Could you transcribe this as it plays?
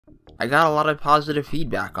I got a lot of positive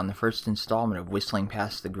feedback on the first installment of Whistling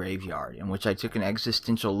Past the Graveyard, in which I took an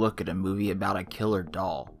existential look at a movie about a killer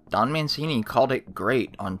doll. Don Mancini called it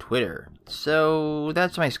great on Twitter, so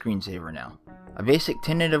that's my screensaver now. A basic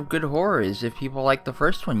tenet of good horror is if people like the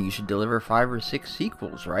first one, you should deliver 5 or 6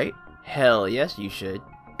 sequels, right? Hell yes, you should.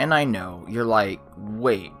 And I know, you're like,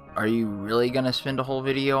 wait, are you really gonna spend a whole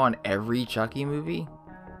video on every Chucky movie?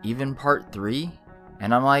 Even part 3?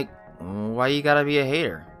 And I'm like, why you gotta be a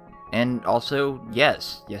hater? And also,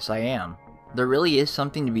 yes I am. There really is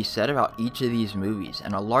something to be said about each of these movies,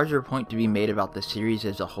 and a larger point to be made about the series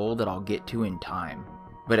as a whole that I'll get to in time.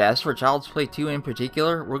 But as for Child's Play 2 in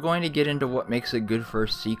particular, we're going to get into what makes a good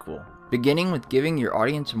first sequel, beginning with giving your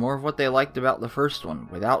audience more of what they liked about the first one,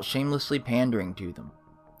 without shamelessly pandering to them.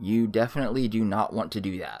 You definitely do not want to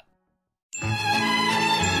do that.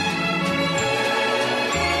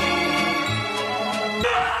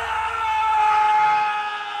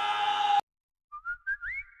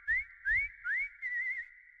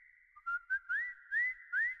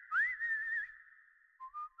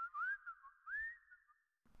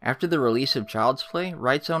 After the release of Child's Play,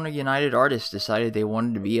 rights owner United Artists decided they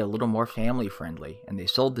wanted to be a little more family friendly, and they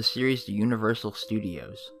sold the series to Universal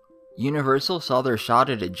Studios. Universal saw their shot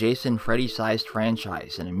at a Jason Freddy-sized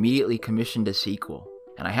franchise and immediately commissioned a sequel.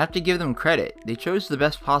 And I have to give them credit, they chose the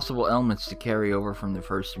best possible elements to carry over from the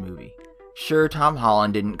first movie. Sure, Tom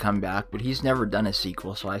Holland didn't come back, but he's never done a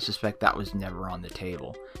sequel, so I suspect that was never on the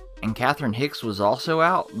table. And Catherine Hicks was also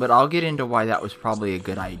out, but I'll get into why that was probably a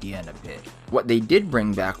good idea in a bit. What they did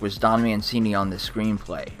bring back was Don Mancini on the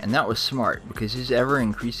screenplay, and that was smart, because his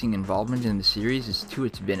ever-increasing involvement in the series is to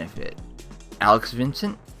its benefit. Alex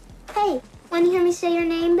Vincent? Hey, want to hear me say your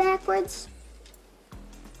name backwards?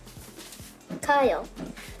 Kyle.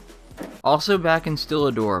 Also back and still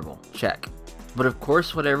adorable, check. But of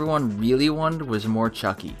course what everyone really wanted was more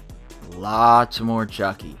Chucky. Lots more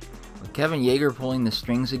Chucky. With Kevin Yeager pulling the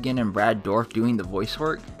strings again and Brad Dourif doing the voice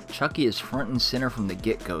work, Chucky is front and center from the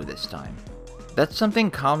get-go this time. That's something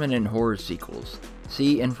common in horror sequels.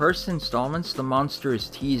 See, in first installments, the monster is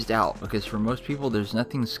teased out because for most people there's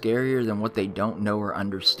nothing scarier than what they don't know or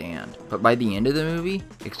understand. But by the end of the movie,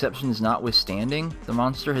 exceptions notwithstanding, the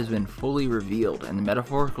monster has been fully revealed and the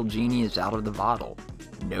metaphorical genie is out of the bottle.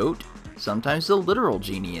 Note, sometimes the literal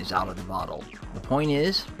genie is out of the bottle. The point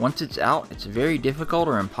is, once it's out, it's very difficult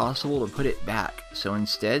or impossible to put it back, so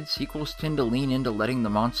instead, sequels tend to lean into letting the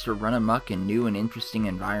monster run amok in new and interesting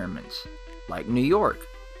environments. Like New York.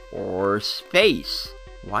 Or space.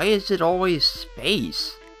 Why is it always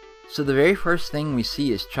space? So the very first thing we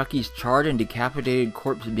see is Chucky's charred and decapitated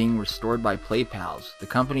corpse being restored by PlayPals, the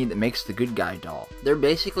company that makes the good guy doll. They're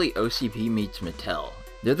basically OCP meets Mattel.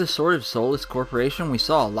 They're the sort of soulless corporation we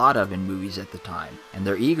saw a lot of in movies at the time, and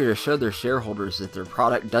they're eager to show their shareholders that their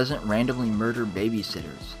product doesn't randomly murder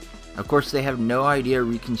babysitters. Of course, they have no idea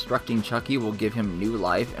reconstructing Chucky will give him new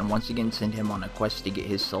life and once again send him on a quest to get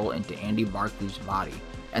his soul into Andy Barclay's body.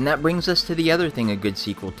 And that brings us to the other thing a good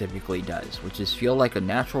sequel typically does, which is feel like a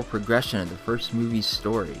natural progression of the first movie's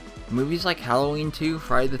story. Movies like Halloween 2,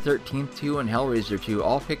 Friday the 13th 2, and Hellraiser 2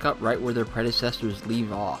 all pick up right where their predecessors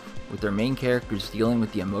leave off, with their main characters dealing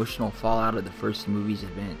with the emotional fallout of the first movie's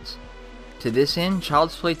events. To this end,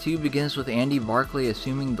 Child's Play 2 begins with Andy Barclay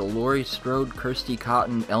assuming the Laurie Strode, Kirsty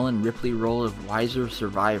Cotton, Ellen Ripley role of wiser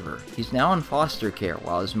survivor. He's now in foster care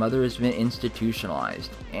while his mother has been institutionalized.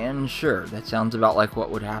 And sure, that sounds about like what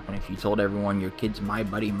would happen if you told everyone your kid's my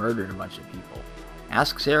buddy murdered a bunch of people.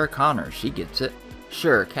 Ask Sarah Connor, she gets it.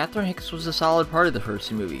 Sure, Catherine Hicks was a solid part of the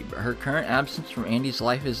first movie, but her current absence from Andy's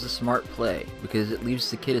life is a smart play, because it leaves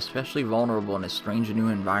the kid especially vulnerable in a strange new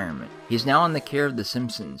environment. He's now in the care of the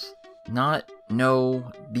Simpsons.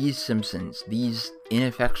 These Simpsons, these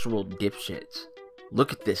ineffectual dipshits.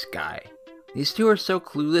 Look at this guy. These two are so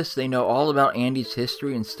clueless they know all about Andy's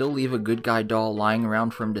history and still leave a good guy doll lying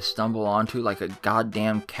around for him to stumble onto like a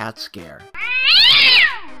goddamn cat scare.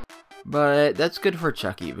 But that's good for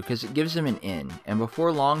Chucky because it gives him an in, and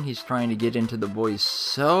before long he's trying to get into the boys'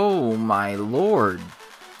 so my lord.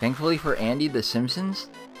 Thankfully for Andy, the Simpsons,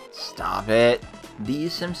 stop it.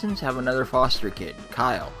 These Simpsons have another foster kid,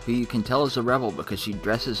 Kyle, who you can tell is a rebel because she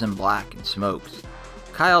dresses in black and smokes.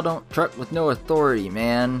 Kyle don't truck with no authority,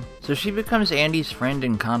 man. So she becomes Andy's friend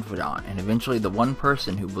and confidant, and eventually the one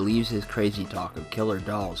person who believes his crazy talk of killer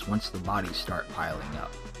dolls once the bodies start piling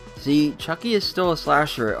up. See, Chucky is still a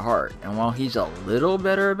slasher at heart, and while he's a little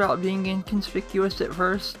better about being inconspicuous at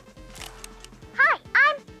first, Hi,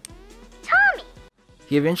 I'm Tommy.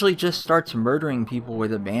 he eventually just starts murdering people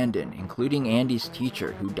with abandon, including Andy's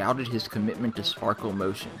teacher, who doubted his commitment to sparkle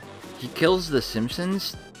motion. He kills the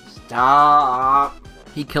Simpsons. Stop!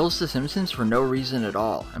 He kills the Simpsons for no reason at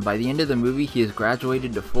all, and by the end of the movie he has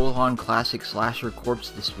graduated to full-on classic slasher corpse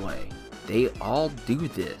display. They all do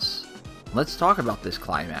this. Let's talk about this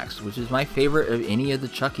climax, which is my favorite of any of the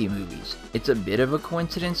Chucky movies. It's a bit of a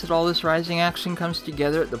coincidence that all this rising action comes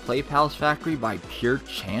together at the Play Pals factory by pure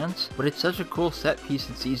chance, but it's such a cool set piece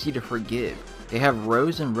it's easy to forgive. They have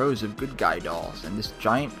rows and rows of good guy dolls, and this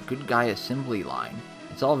giant good guy assembly line.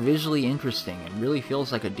 It's all visually interesting and really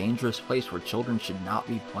feels like a dangerous place where children should not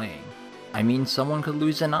be playing. I mean, someone could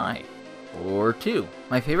lose an eye. Or two.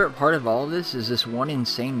 My favorite part of all of this is this one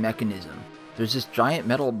insane mechanism. There's this giant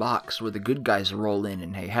metal box where the good guys roll in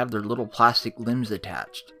and they have their little plastic limbs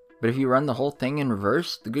attached. But if you run the whole thing in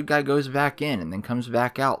reverse, the good guy goes back in and then comes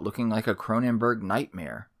back out looking like a Cronenberg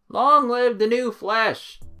nightmare. Long live the new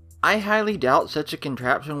flesh! I highly doubt such a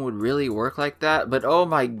contraption would really work like that, but oh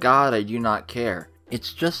my god, I do not care.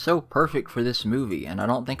 It's just so perfect for this movie, and I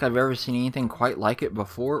don't think I've ever seen anything quite like it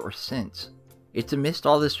before or since. It's amidst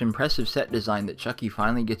all this impressive set design that Chucky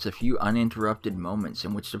finally gets a few uninterrupted moments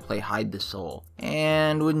in which to play hide the soul.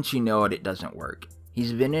 And wouldn't you know it doesn't work.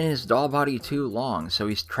 He's been in his doll body too long, so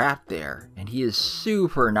he's trapped there, and he is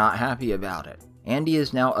super not happy about it. Andy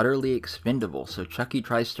is now utterly expendable, so Chucky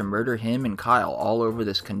tries to murder him and Kyle all over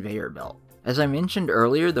this conveyor belt. As I mentioned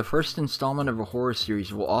earlier, the first installment of a horror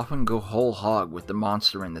series will often go whole hog with the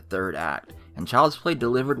monster in the third act, and Child's Play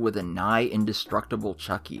delivered with a nigh indestructible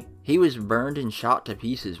Chucky. He was burned and shot to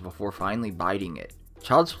pieces before finally biting it.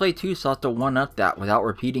 Child's Play 2 sought to one-up that without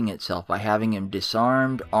repeating itself by having him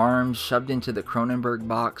disarmed, armed, shoved into the Cronenberg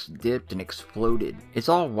box, dipped, and exploded. It's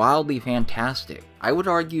all wildly fantastic. I would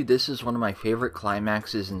argue this is one of my favorite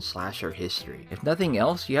climaxes in slasher history. If nothing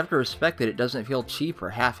else, you have to respect that it doesn't feel cheap or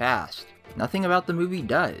half-assed. Nothing about the movie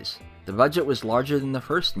does. The budget was larger than the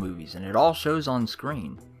first movies, and it all shows on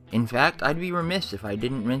screen. In fact, I'd be remiss if I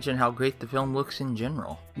didn't mention how great the film looks in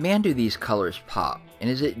general. Man, do these colors pop. And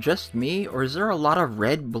is it just me, or is there a lot of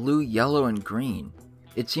red, blue, yellow, and green?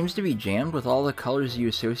 It seems to be jammed with all the colors you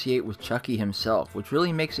associate with Chucky himself, which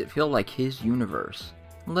really makes it feel like his universe.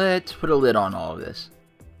 Let's put a lid on all of this.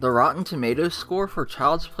 The Rotten Tomatoes score for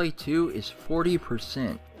Child's Play 2 is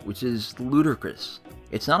 40%, which is ludicrous.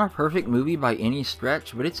 It's not a perfect movie by any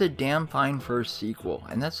stretch, but it's a damn fine first sequel,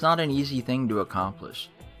 and that's not an easy thing to accomplish.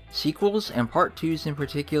 Sequels, and Part 2s in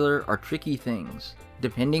particular, are tricky things.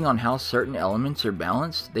 Depending on how certain elements are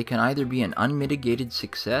balanced, they can either be an unmitigated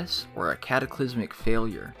success or a cataclysmic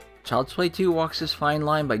failure. Child's Play 2 walks this fine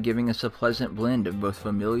line by giving us a pleasant blend of both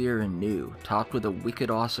familiar and new, topped with a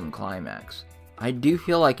wicked awesome climax. I do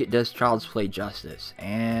feel like it does Child's Play justice,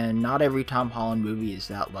 and not every Tom Holland movie is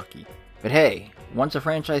that lucky. But hey, once a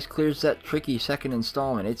franchise clears that tricky second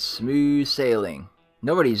installment, it's smooth sailing.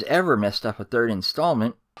 Nobody's ever messed up a third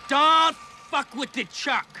installment. Don't fuck with the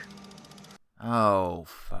Chuck! Oh,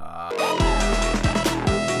 fuck.